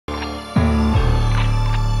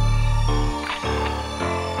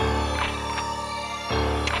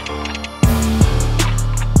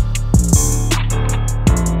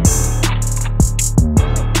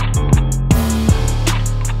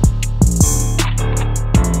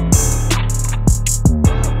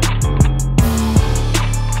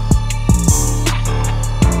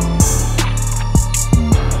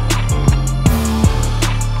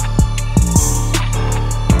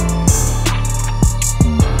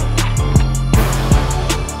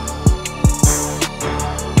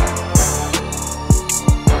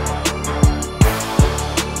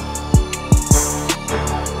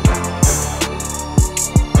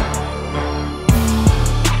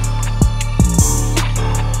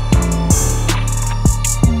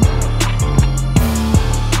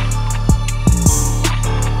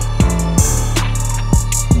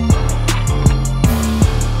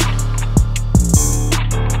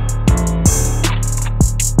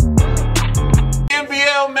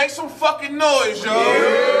some fucking noise, yo. Yeah.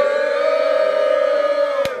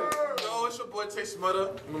 Yo, it's your boy Tay Smother. You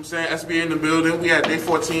know what I'm saying? SBA in the building. We at day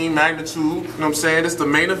 14, magnitude. You know what I'm saying? This is the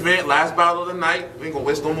main event, last battle of the night. We ain't gonna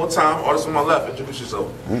waste no more time. Artist on my left, introduce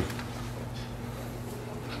yourself.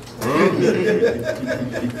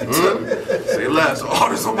 Say less.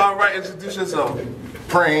 Artist on my right, introduce yourself.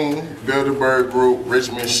 Preme, Bilderberg Group,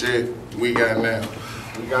 Richmond shit. We got now.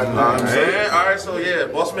 You know what I'm saying? Alright, so yeah,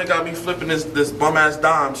 boss man got me flipping this bum ass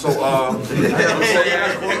dime, so you know what I'm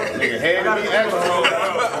saying? Hand me extra.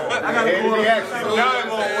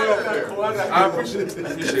 I appreciate it.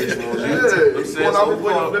 When I was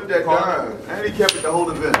going to flip that dime, and he kept it the whole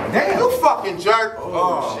event. Damn, you fucking jerk.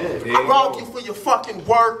 Oh, shit. I robbed you for your fucking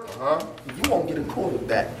work. You won't get a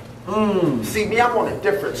quarterback. See, me, I'm on a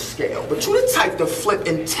different scale. But you the type to flip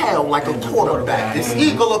and tail like a quarterback. This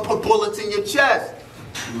eagle will put bullets in your chest.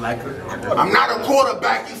 I'm not a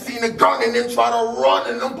quarterback. You seen a gun and then try to run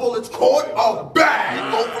and them bullets caught a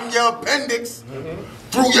bag. Go from your appendix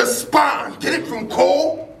through your spine. Get it from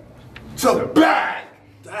cold to bag.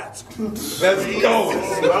 Let's go.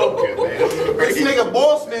 This nigga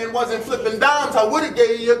boss man wasn't flipping dimes. I would have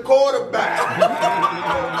gave you a quarterback.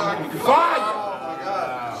 Fire.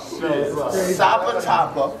 Sapa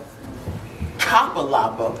Tapa, Kappa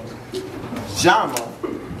Lapa, Jama,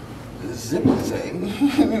 Zipper Zing,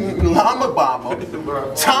 Lama Bama,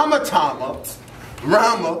 Tama Tama,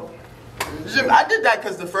 Rama. I did that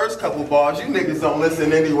because the first couple bars, you niggas don't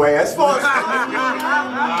listen anyway. As far as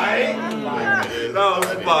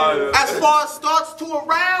starts to a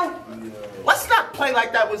round, let's not play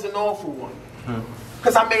like that was an awful one.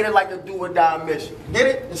 Because I made it like a do or die mission. Get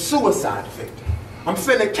it? A suicide victim. I'm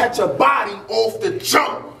finna catch a body off the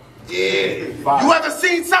jump. Yeah. You ever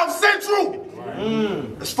seen South Central?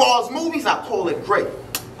 As far as movies, I call it great.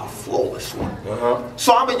 A flawless one.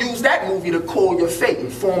 So I'm gonna use that movie to call your fate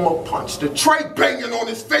and form a punch. The tray banging on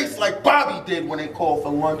his face like Bobby did when they called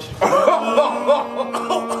for lunch. Let's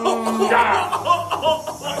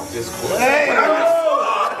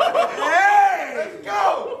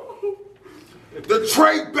go. The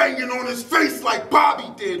tray banging on his face like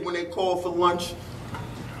Bobby did when they called for lunch.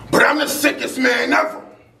 But I'm the sickest man ever.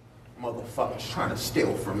 Motherfuckers trying to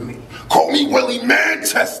steal from me. Call me Willie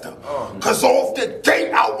Manchester. Cause off the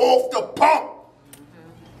gate, out off the pump.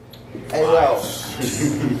 Hey, yo.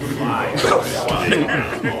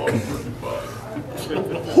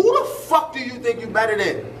 Who the fuck do you think you better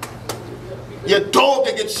than? Your dog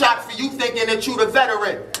can get shot for you thinking that you the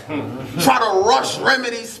veteran. Try to rush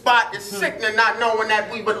Remedy spot. It's sickening not knowing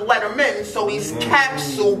that we would let him in. So he's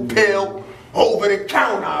capsule pill over the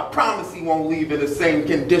counter. I promise he won't leave in the same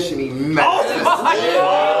condition he met. Yo,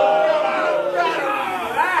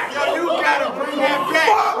 you gotta bring that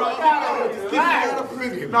back, bro.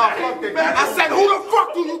 I said, who the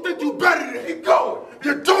fuck do you think you better than? Keep going.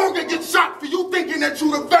 Your dog can get shot for you thinking that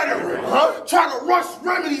you the veteran. Try to rush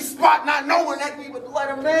Remedy spot not knowing that we would let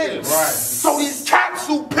him in. So he's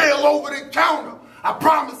capsule pill over the counter. I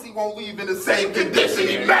promise he won't leave in the same condition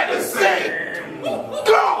he met us in.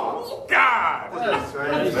 Go! God!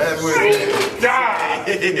 God!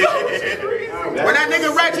 When that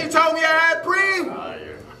nigga Reggie told me I had Preme,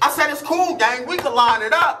 I said it's cool, gang, we can line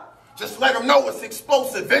it up. Just let him know it's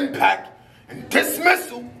explosive impact and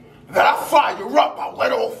dismissal that I fire up. I'll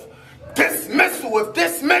let off dismissal if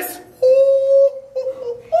dismissal.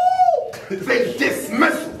 Say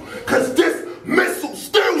dismissal, cause dismissal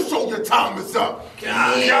still show your time is up.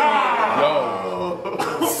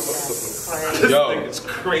 Yo, it's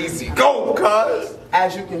crazy. Go, cuz.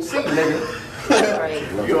 As you can see, nigga.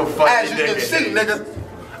 As you can see, nigga.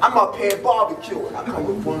 I'm up here barbecuing. I come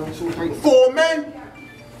with 1, 2, 3, 4 men.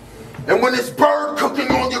 And when it's bird cooking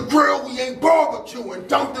on your grill, we ain't barbecuing.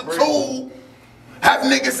 Dump the tool. Have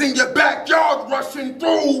niggas in your backyard rushing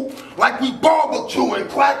through like we barbecuing.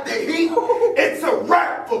 Clap the heat. It's a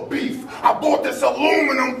wrap for beef. I bought this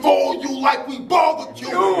aluminum for you like we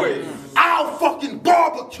barbecuing. I'll fucking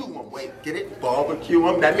barbecue them. Wait, get it? Barbecue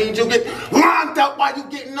them. That means you get lined up while you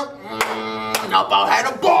getting up. I had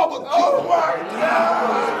a barbecue. Oh my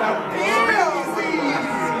God.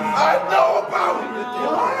 I know about it.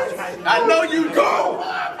 I know you do.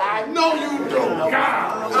 I know you do.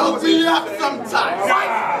 God. I'll be up sometime.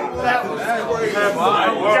 That was crazy.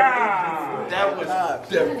 That was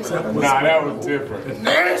different. Nah, that was different.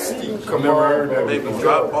 Nasty. Come on, Make me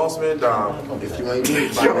drop boss man down. If you ain't me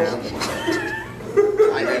by now,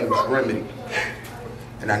 my name is Remedy.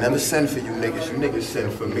 And I never send for you niggas. You niggas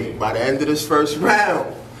send for me. By the end of this first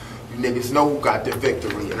round, you niggas know who got the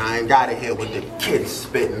victory. And I ain't got it here with the kids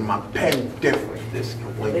spitting. My pen different. This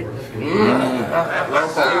can win.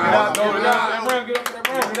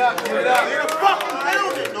 In the fucking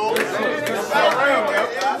building,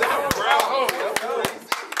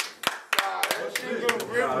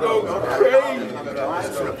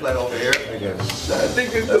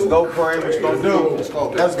 Let's go, Preme. What you gonna do?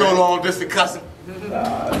 Let's go long distance cussing.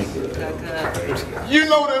 You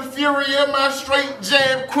know the fury of my straight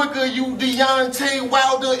jab quicker, you Deontay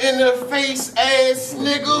Wilder in the face ass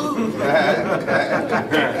nigga.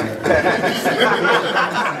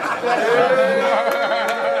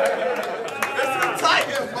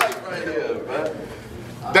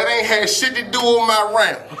 That ain't had shit to do with my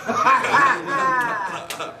round.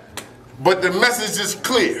 But the message is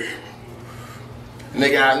clear.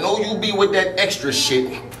 Nigga, I know you be with that extra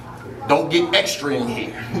shit. Don't get extra in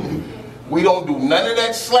here. We don't do none of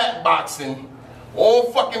that slap boxing or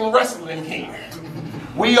fucking wrestling here.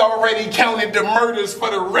 We already counted the murders for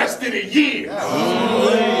the rest of the year. That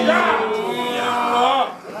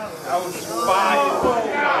was fire.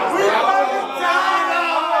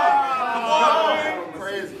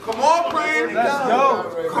 Come on, Preme. Let's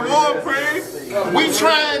go. Come on, Preme. We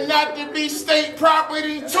trying not to be state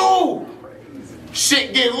property too.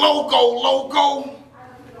 Shit get loco.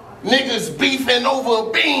 Niggas beefing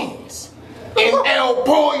over beans. And El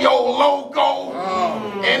Pollo Loco.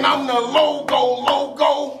 And I'm the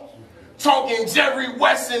Loco. Talking Jerry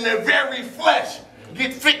West in the very flesh.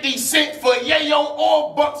 Get 50 cents for yayo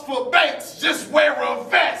or bucks for banks. Just wear a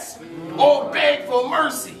vest. Or beg for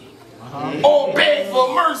mercy. Or beg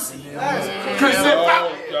for mercy. Cause if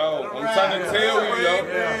I'm trying to tell you, yo.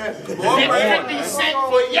 Get 50 cents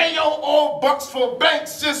for yayo or bucks for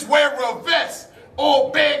banks. Just wear a vest.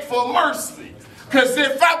 Or beg for mercy. Cause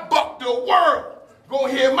if I buck the world,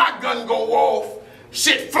 gonna hear my gun go off.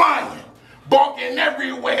 Shit flying. Barking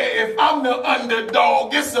everywhere. If I'm the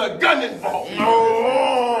underdog, it's a gun involved.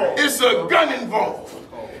 No. It's a gun involved.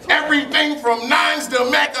 Everything from 9s to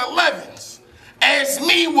Mac 11s. Ask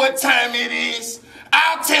me what time it is.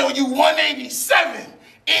 I'll tell you 187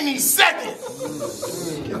 any second.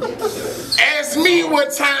 Ask me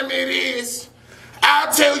what time it is.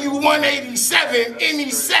 I'll tell you 187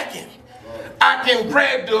 any second. I can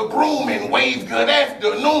grab the broom and wave good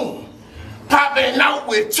afternoon. Popping out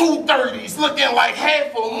with 230s, looking like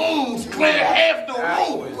half a moon's clear half the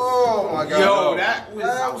room. Oh my God. Yo, that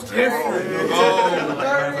was different.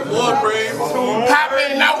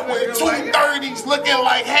 Popping out with 230s, looking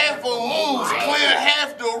like half a moon's clear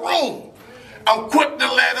half the room. I'm quick to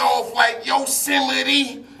let off like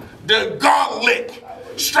Yosemite, the garlic,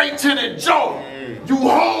 straight to the jaw. You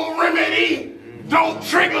home remedy, don't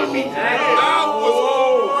trigger me. That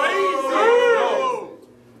was crazy.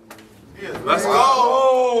 Let's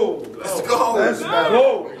go. Let's go. Let's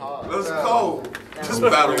go. Let's go. This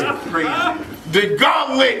battle is crazy. The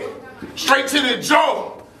gauntlet, straight to the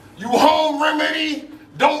jaw. You home remedy,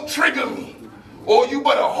 don't trigger me. Or you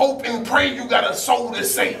better hope and pray you got a soul to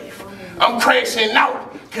save. I'm crashing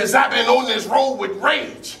out, cause I've been on this road with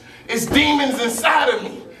rage. It's demons inside of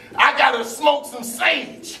me. I gotta smoke some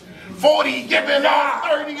sage. 40 giving off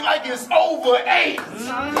 30 like it's over 8.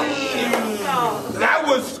 That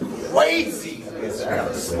was crazy.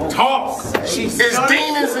 Talk. It's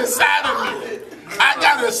demons inside of me. I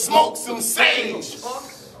gotta smoke some sage.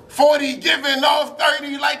 40 giving off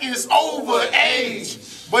 30 like it's over age.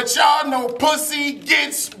 But y'all know pussy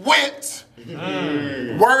gets whipped.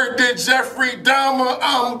 Word to Jeffrey Dahmer,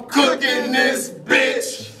 I'm cooking this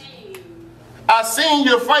bitch. I seen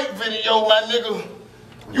your fight video, my nigga.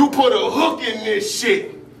 You put a hook in this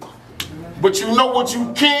shit. But you know what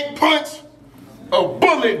you can't punch? A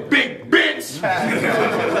bullet, big bitch.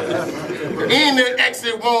 And the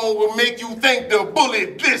exit wound will make you think the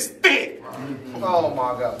bullet this thick. Oh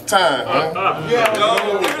my God. Time, huh? Yeah.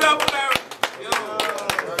 Yo, give it up for Larry. Yo.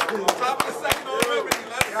 Top of the second already.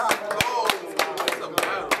 Let's go.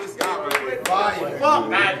 This guy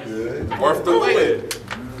right here. Worth the wait.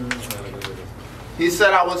 He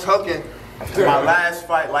said I was hooking my last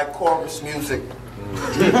fight like chorus music.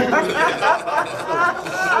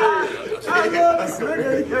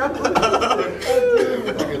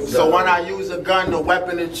 So when I use a gun, the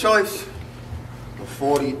weapon of choice, the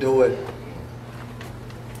 40 do it.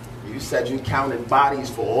 You said you counted bodies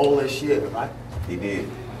for all this shit, right? He did.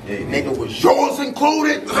 Yeah, he did. Nigga, was yours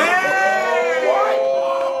included?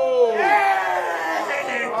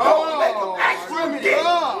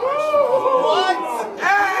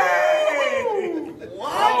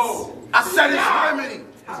 I said it's remedy.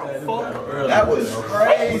 That was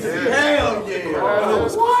crazy. Hell yeah. That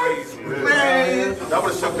was crazy. Man. That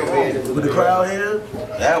would have shook the room. With the crowd here?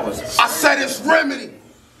 That was. I said it's remedy.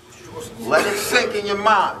 Let it sink in your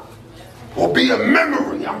mind. Or be a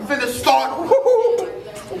memory. I'm finna start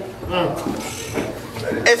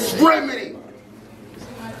It's remedy.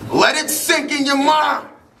 Let it sink in your mind.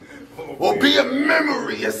 Or be a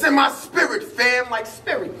memory. It's in my spirit, fam, like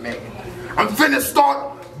Spirit Man. I'm finna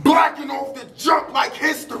start blacking off the jump like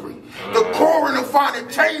history. The coroner find a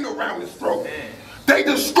chain around his throat. They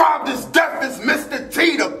described his death as Mr.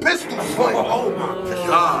 T, the pistol sling. Oh my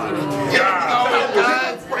God.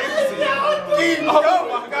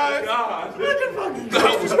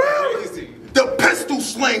 The pistol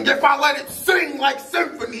sling, if I let it sing like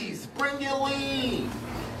symphonies, bring your lead.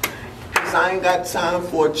 Cause I ain't got time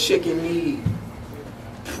for a chicken need.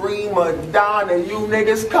 Prima donna, you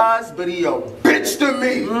niggas cuss, but he a bitch to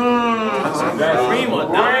me. Prima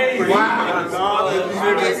donna.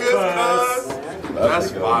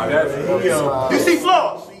 That's fire. You see,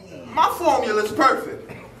 Flaws, my formula's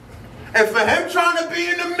perfect. And for him trying to be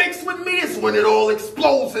in the mix with me is when it all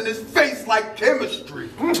explodes in his face like chemistry.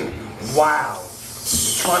 Wow.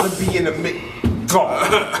 Trying to be in the mix. I'm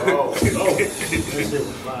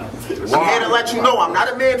here to let you know I'm not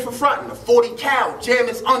a man for frontin'. A 40 cal, jam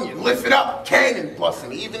his onion, lift it up, cannon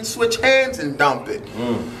bustin', even switch hands and dump it.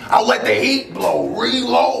 I'll let the heat blow,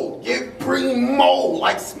 reload, get primo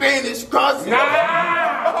like Spanish cousin. Get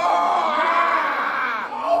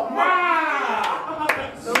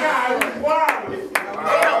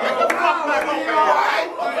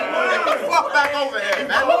the fuck back over here,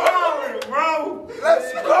 man.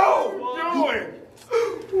 Let's go.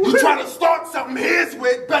 You trying to start something here's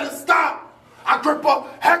with, better stop. I grip a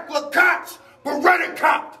heckler Koch, Beretta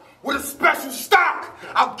cocked with a special stock.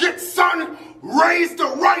 I'll get son raised the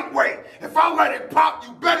right way. If I let it pop,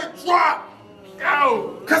 you better drop.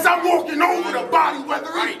 Cause I'm walking over the body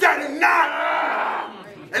whether he's dead or not.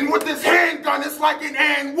 And with this handgun, it's like an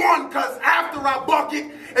and one, cause after I buck it,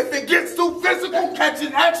 if it gets too physical, catch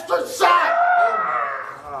an extra shot.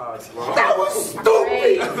 That was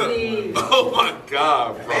stupid. Oh my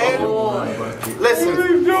God, bro. Man,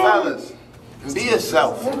 listen, fellas, be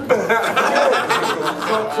yourself.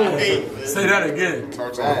 Say that again.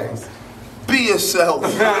 Be yourself.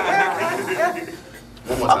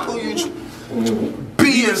 Fuck who you.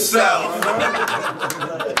 Be yourself.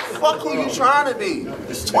 Fuck who you trying to be.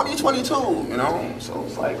 It's 2022, you know. So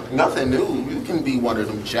it's like nothing new. You can be one of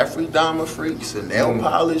them Jeffrey Dahmer freaks, a nail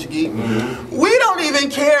polish geek. We don't even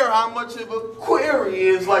care how much of a query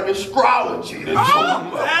is like astrology. What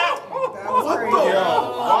the?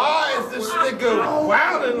 Why is this nigga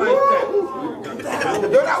wilding like that?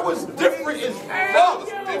 Yo, that was different as fuck.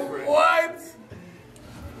 What?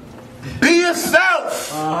 Be yourself.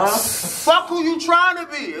 Fuck who you trying to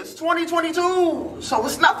be. It's 2022, so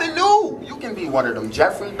it's nothing new. You can be one of them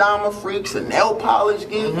Jeffrey Dahmer freaks, a nail polish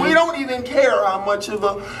geek. We don't even care how much of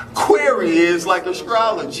a query is like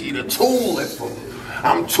astrology. The tool is for.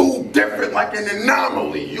 I'm too different, like an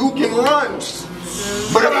anomaly. You can run,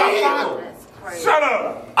 but if I find, shut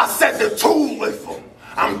up. I said the tool is for.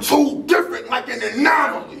 I'm too different, like an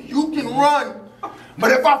anomaly. You can run,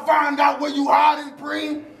 but if I find out where you hiding,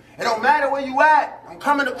 Preme. It don't matter where you at. I'm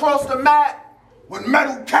coming across the map with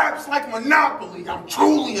metal caps like Monopoly. I'm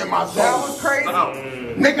truly in my zone. That was crazy.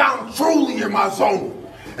 Nigga, I'm truly in my zone.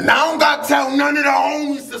 And I don't gotta tell none of the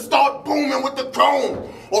homies to start booming with the chrome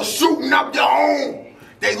or shooting up your home.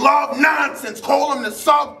 They love nonsense. Call them the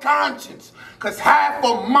subconscious. Cause half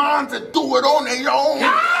of mine to do it on their own.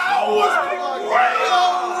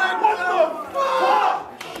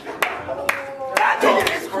 That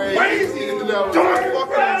nigga is crazy.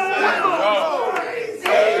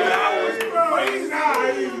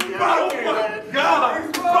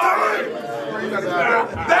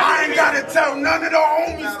 I ain't gotta tell none of the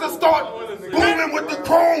homies to start booming with the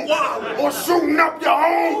chrome or shooting up your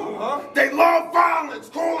home. They love violence,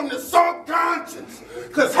 call them the subconscious.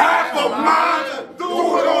 Cause half of mine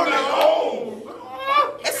do it on their own.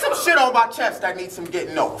 It's some shit on my chest that needs some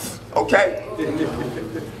getting off, okay?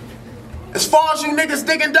 As far as you niggas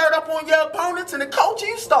digging dirt up on your opponents and the coach,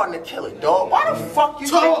 you starting to kill it, dog. Why the fuck you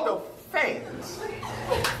think the fans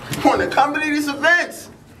want to come to these events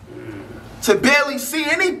to barely see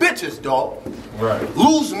any bitches, dog? Right.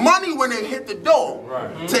 Lose money when they hit the door.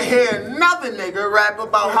 Right. To hear another nigga rap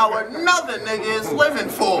about how another nigga is living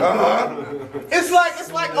for. It's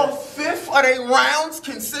like a fifth of their rounds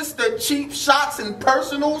consist of cheap shots and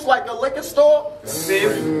personals like a liquor store.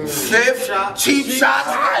 Fifth, cheap shots,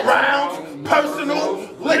 rounds, personal,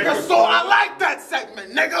 liquor store. I like that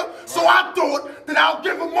segment, nigga. So I thought that I'll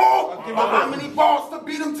give them all. But how many balls to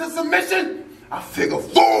beat them to submission? I figure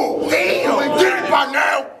 4. You ain't get it by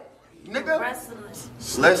now. Nigga,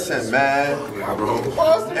 listen, man.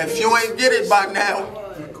 If you ain't get it by now,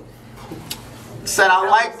 said I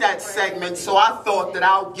like that segment, so I thought that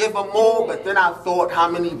I'll give them more, but then I thought how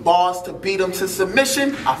many bars to beat them to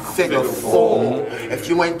submission? I figure 4. If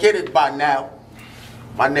you ain't get it by now,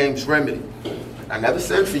 my name's Remedy. I never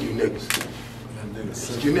sent for you niggas.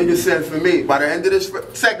 You niggas sent for me. By the end of this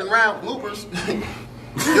second round, bloopers,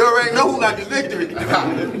 you already know who got the victory.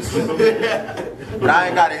 But I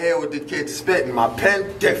ain't gotta hear what the kid's spitting. My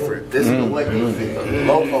pen different. This is the way you feel.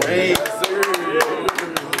 Loko.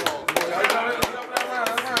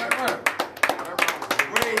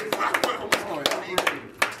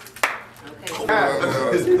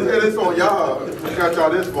 This on y'all. We got y'all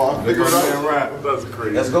this far. Figure it out. That's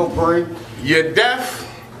crazy. Let's go, Preme. You're deaf?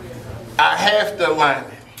 I have to line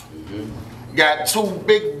it. Got 2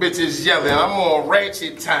 big bitches yelling. I'm on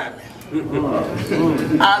ratchet timing.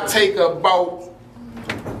 I take about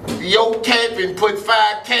your cap and put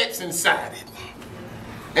 5 cats inside it.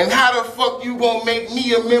 And how the fuck you gonna make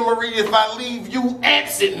me a memory if I leave you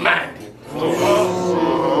absent-minded? I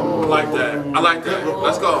like that. I like that.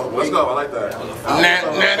 Let's go. Let's go. I like that.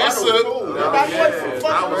 Now this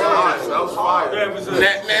That was fire.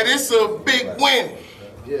 now this a big win.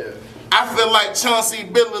 Yeah. I feel like Chauncey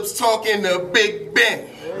Billups talking to Big Ben.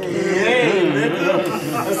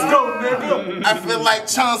 Let's go, nigga. I feel like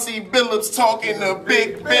Chauncey Billups talking to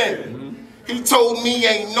Big Ben. He told me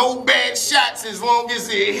ain't no bad shots as long as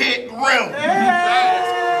it hit rim.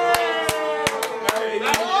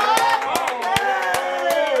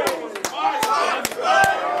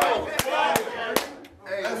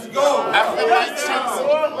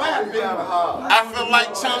 I feel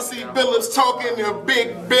like Chauncey Billups talking to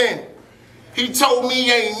Big Ben. He told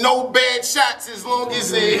me ain't no bad shots as long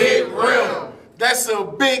as it hit rim. That's a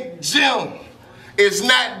big gem. It's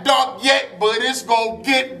not dark yet, but it's gonna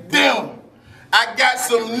get dim. I got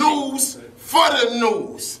some news for the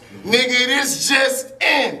news. Nigga, this just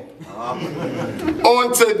in.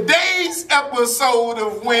 On today's episode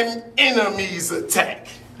of When Enemies Attack,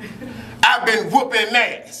 I've been whooping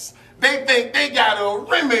ass. They think they got a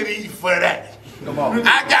remedy for that. Come on.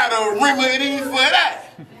 I got a remedy for that.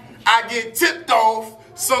 I get tipped off,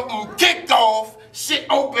 something kicked off, shit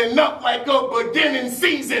open up like a beginning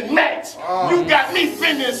season match. You got me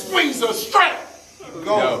finna squeeze a strap.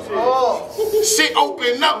 Shit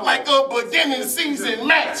open up like a beginning season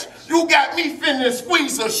match. You got me finna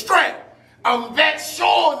squeeze a strap. I'm that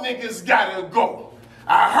sure niggas gotta go.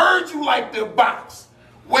 I heard you like the box.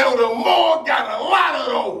 Well, the mall got a lot of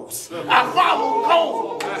those. I follow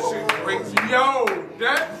code. That shit crazy. Yo,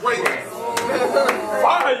 that Crazy.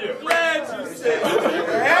 fire. Glad you said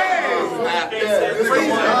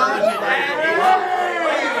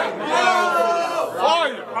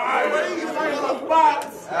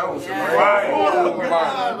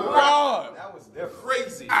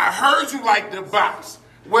Crazy. I heard you like the box.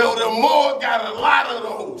 Well, the mall got a lot of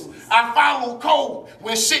those. I follow code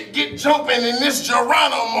when shit get jumping in this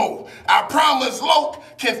Geronimo. I promise Loko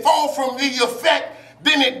can fall from the effect,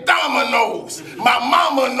 then it dominoes. My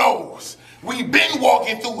mama knows. We been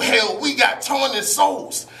walking through hell, we got torn in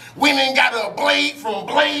souls. We ain't got a blade from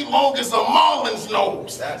blade long as a Marlin's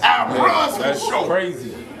nose. Our bronze can show.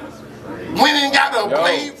 crazy. We ain't got a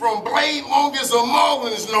blade from blade long as a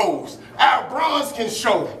Marlin's nose. Our bronze can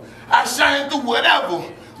show. I shine through whatever.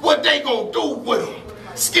 What they gonna do with them?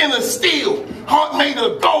 Skin of steel, heart made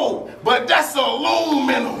of gold, but that's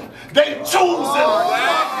aluminum. They choosing.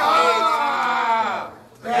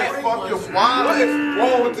 What is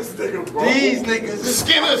wrong with this nigga, bro? These niggas.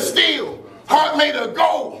 Skin of steel, heart made of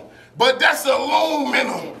gold, but that's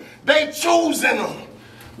aluminum. They choosing them.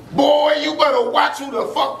 Boy, you better watch who the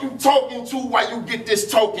fuck you talking to while you get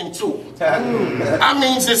this token to. I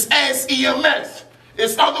mean, just ask EMS.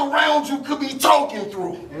 It's other rounds you could be talking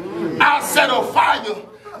through. I'll set a fire.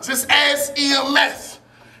 Just ask EMS.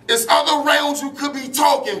 It's other rounds you could be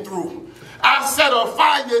talking through. I set a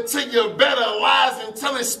fire to your better lies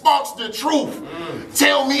until it sparks the truth.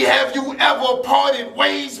 Tell me, have you ever parted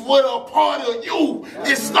ways with a part of you?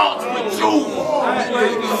 It starts with you.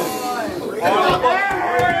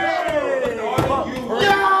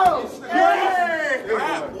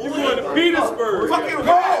 You going to Petersburg? Fucking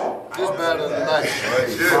go. This battle tonight.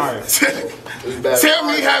 Tell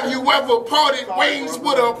me, have you ever parted ways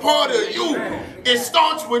with a part of you? It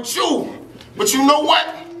starts with you. But you know what?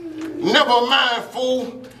 Never mind,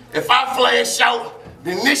 fool. If I flash out,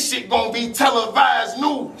 then this shit gonna be televised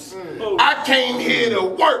news. I came here to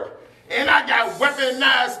work, and I got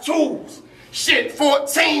weaponized tools. Shit,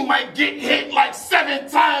 14 might get hit like 7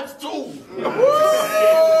 times too.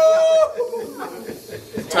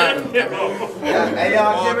 Hey,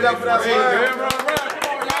 y'all, give it up for that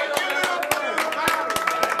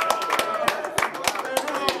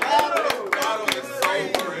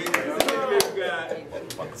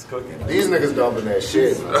These niggas dumping that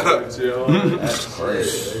shit. That's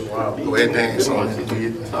crazy. Go ahead, dance on it.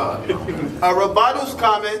 A rebuttal's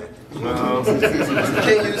coming.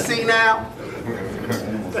 Can you see now?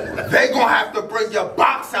 They gonna have to bring your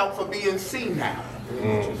box out for being seen now.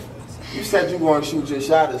 You said you gonna shoot your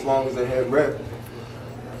shot as long as the head rep.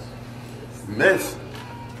 Miss.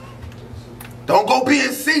 Don't go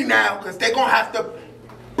being seen now, because they gonna have to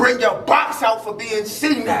bring your box out for being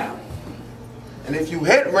seen now. And if you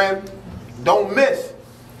hit rim, don't miss.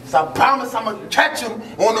 So I promise I'm gonna catch him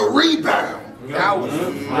on a rebound. I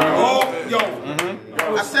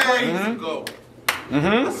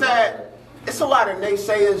said, it's a lot of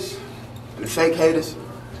naysayers and fake haters,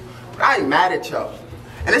 but I ain't mad at y'all.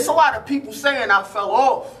 And it's a lot of people saying I fell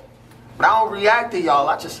off, but I don't react to y'all,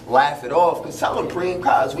 I just laugh it off. Cause tell them Preme,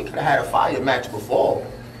 cause we could have had a fire match before.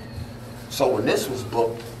 So when this was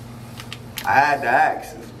booked, I had to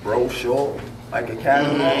ask, is bro sure? Like a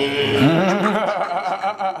catalog?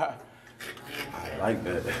 I like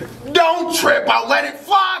that. Don't trip, I'll let it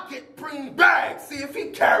fly. Get Preme back, see if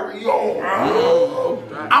he carry on.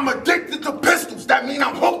 I'm addicted to pistols, that mean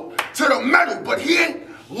I'm hooked to the metal, but he ain't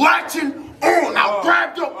latching on. I'll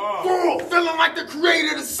grab your girl, feeling like the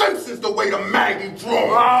creator of The Simpsons, the way the Maggie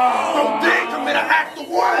draw. Don't dare commit a hack the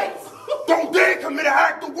world. Don't dare commit a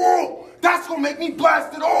hack the world. That's gonna make me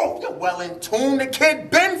blast it off. You're well in tune, the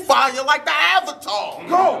kid been fire like the Avatar.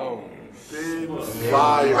 Go!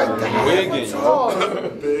 Fire. Like the Avatar.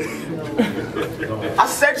 I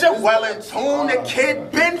said you're well in tune, the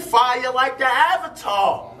kid been fire like the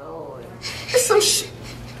Avatar. It's some shit.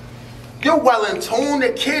 You're well in tune,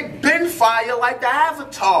 the kid been fire like the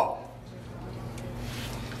Avatar.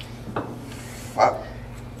 Fuck.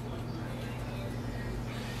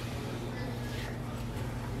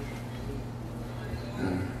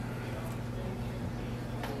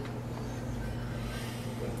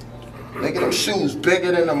 Nigga, them shoes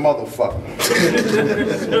bigger than a motherfucker.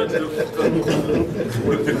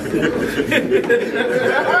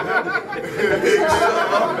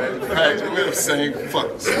 We're the same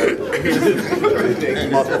fucking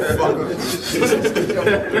motherfucker.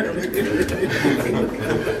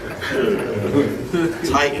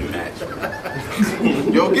 Titan match.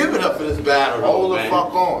 Yo, give it up for this battle. Hold the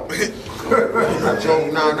fuck on. I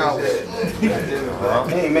choked 9 hours. He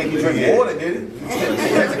ain't make you drink water, did he?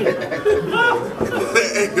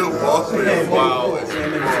 Wow.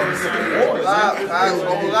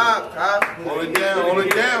 Hold it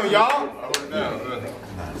down, y'all. Hold it down.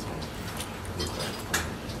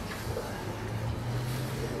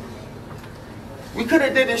 We could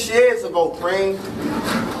have did this years ago, Preme.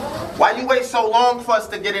 Why you wait so long for us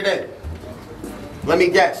to get it in? Let me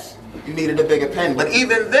guess. You needed a bigger pen. But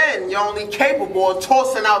even then, you're only capable of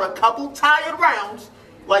tossing out a couple tired rounds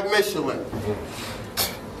like Michelin.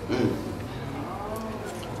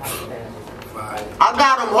 I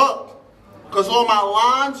got him hooked, because all my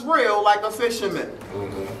lines real like a fisherman.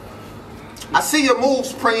 I see your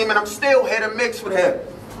moves, Preme, and I'm still hit and mix with him.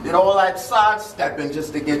 Did all that sidestepping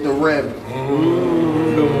just to get the rim.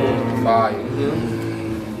 Fire.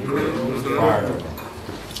 Fire.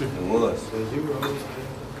 It was.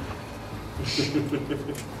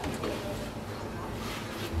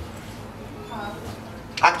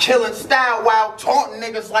 I kill in style while taunting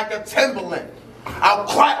niggas like a Timberland. I'll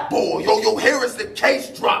clap ball, yo, here is the case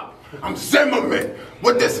drop. I'm Zimmerman.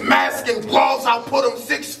 With this mask and gloves, I'll put them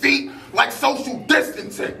 6 feet like social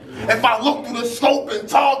distancing. If I look through the scope and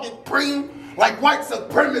target Preme like white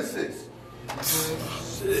supremacists.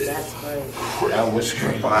 That's crazy. That was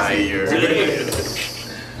fire.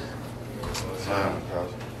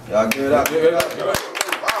 Y'all give it up. Give it up. Give it up.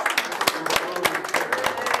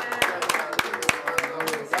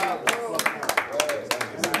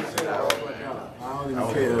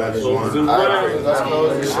 Let's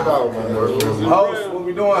close this shit out, man. Host, what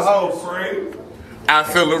we doing, host? I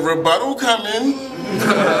feel a rebuttal coming.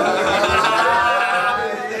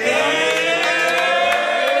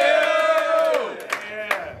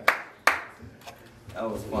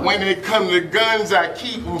 When it come to guns, I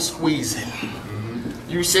keep them squeezing.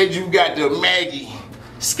 You said you got the Maggie,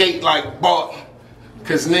 skate like Bart.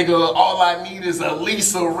 Cause nigga, all I need is at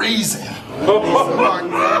least a reason.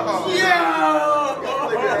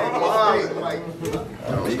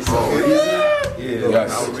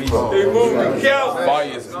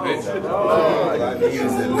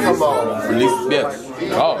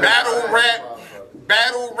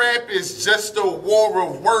 Battle rap is just a war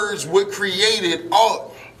of words with created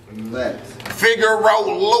art. Figure out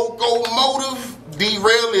locomotive,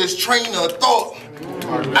 derail his train of thought.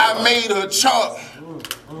 I made a chart,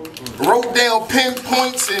 wrote down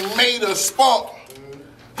pinpoints and made a spark.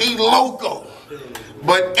 he Loko.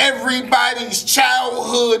 But everybody's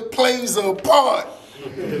childhood plays a part.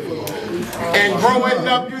 And growing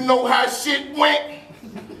up, you know how shit went?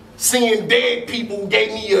 Seeing dead people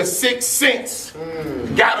gave me a sixth sense.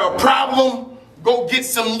 Got a problem? Go get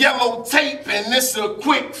some yellow tape and this a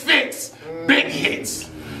quick fix. Big hits.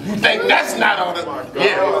 You think that's not all the...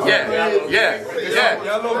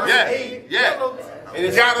 Yeah.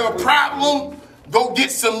 Got a problem? Go get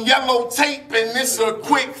some yellow tape and this a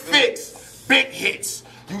quick fix. Big hits.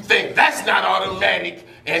 You think that's not automatic,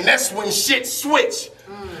 and that's when shit switch.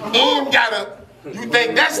 And you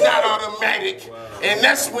think that's not automatic, and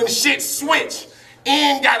that's when shit switch.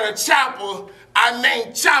 And got a chopper I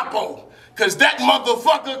named Chapo, cause that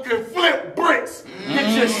motherfucker can flip bricks. Get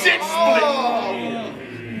your shit split.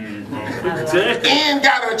 And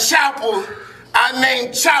got a chopper I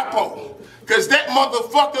named Chapo, cause that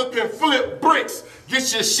motherfucker can flip bricks.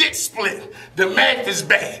 Get your shit split. The math is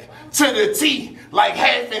bad. To the T, like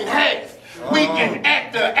half and half. We can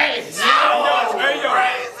act the ass. Hey, yo.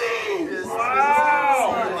 Crazy.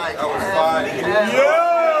 Wow. That was fire.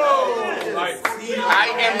 Yo. Like, I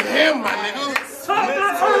am him, my nigga.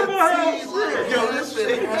 Yo, this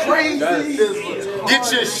shit crazy. Get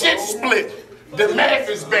your shit split. The math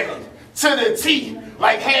is bad. To the T,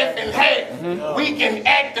 like half and half. We can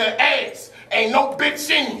act the ass. Ain't no bitch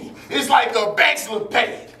in me. It's like a bachelor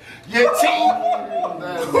pad. Your team.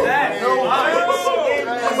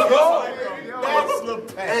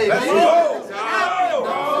 Hey,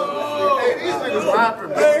 these niggas rapping.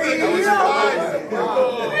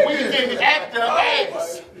 We can act the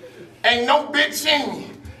ass. Ain't no bitch in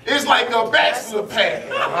me. It's like a bachelor pad.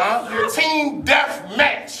 Your team death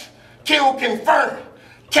match. Kill confirmed.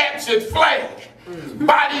 Captured flag.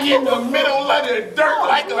 Body in the middle of the dirt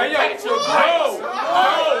like a patch of grass.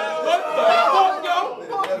 what the fuck, yo?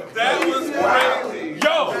 That was crazy.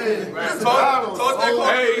 Yo. Hey,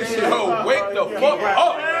 yo, wake the fuck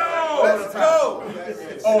up. Let's go.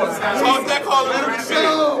 Talk that call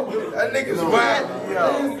That nigga's whack.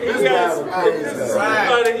 This guy's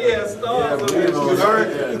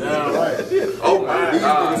Oh my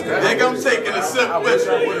God. Nigga, I'm taking a sip with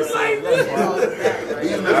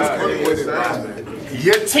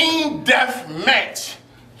you. Your team death match.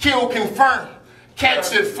 Kill confirmed.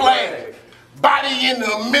 Captured flag. Body in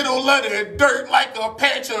the middle of the dirt like a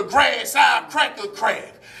patch of grass. I'll crack a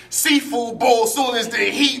crab. Seafood bowl soon as the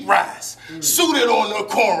heat rise. Suited on the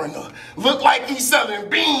coroner. Look like he's selling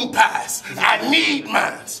bean pies. I need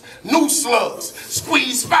mines. New slugs.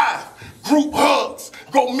 Squeeze 5. Group hugs.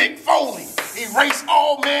 Go Mick Foley. Erase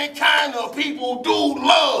all mankind of people do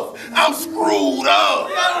love. I'm screwed up.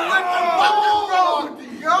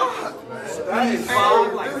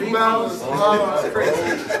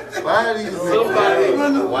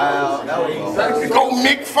 Go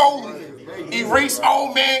Mick Foley. Erase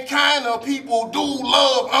all mankind of people do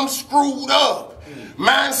love. I'm screwed up.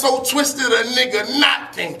 Mind so twisted a nigga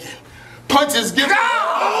not thinking. Punches give.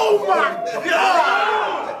 Oh my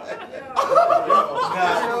God!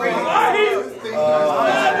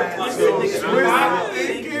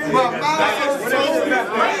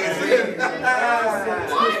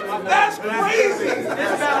 That's crazy.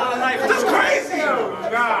 That's crazy.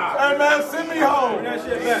 Hey, man, send me home.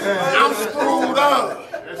 I'm screwed up.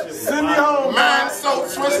 Send me home. Mind so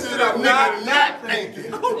twisted a nigga not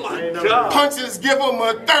thinking. Oh my God. Punches give him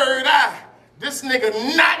a third eye. This nigga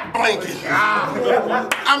not blinking.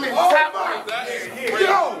 I'm in top.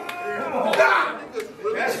 Yo!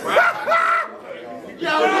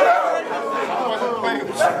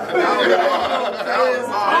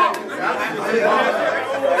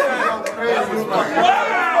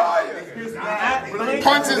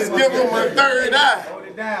 Punches give him a third eye.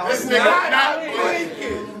 This nigga not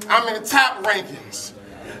blinking. I'm in top rankings.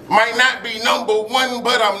 Might not be #1,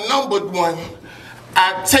 but I'm numbered one.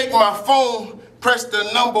 I take my phone, press the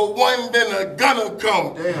 #1, then a gunner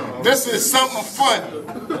come. This is something fun.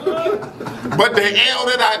 But the L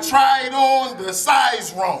that I tried on, the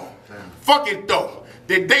size wrong. Fuck it though.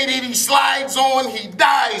 The day that he slides on, he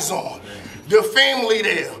dies on. The family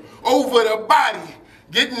there, over the body,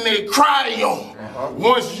 getting their cry on.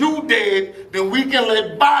 Once you dead, then we can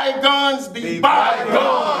let bygones be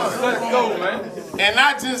bygones. Let's go, man. And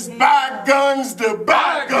I just buy guns to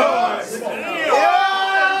buy guns.